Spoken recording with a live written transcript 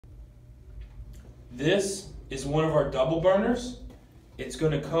This is one of our double burners. It's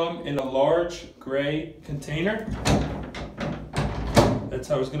going to come in a large gray container. That's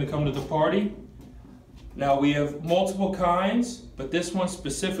how it's going to come to the party. Now we have multiple kinds, but this one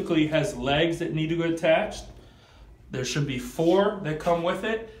specifically has legs that need to get attached. There should be 4 that come with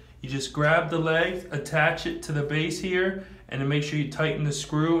it. You just grab the legs, attach it to the base here, and then make sure you tighten the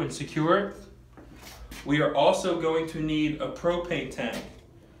screw and secure it. We are also going to need a propane tank.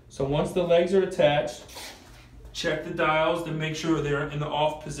 So once the legs are attached, check the dials to make sure they're in the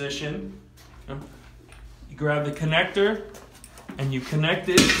off position. You grab the connector and you connect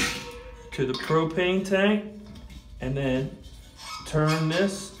it to the propane tank, and then turn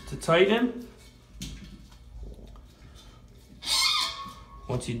this to tighten.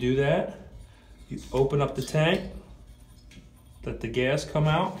 Once you do that, you open up the tank, let the gas come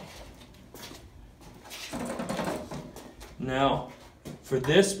out. Now, for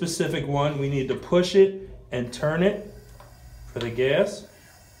this specific one, we need to push it and turn it for the gas.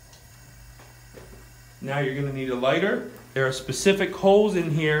 Now you're going to need a lighter. There are specific holes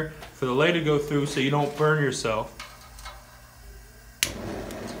in here for the lighter to go through so you don't burn yourself.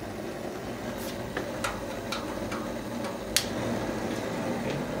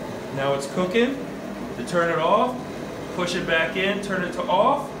 Okay. Now it's cooking. To turn it off, push it back in, turn it to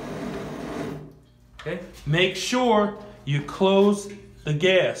off. Okay. Make sure you close the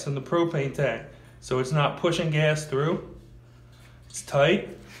gas in the propane tank so it's not pushing gas through. It's tight.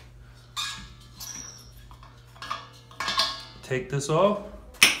 Take this off.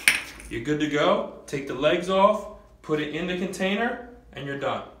 You're good to go. Take the legs off, put it in the container, and you're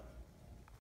done.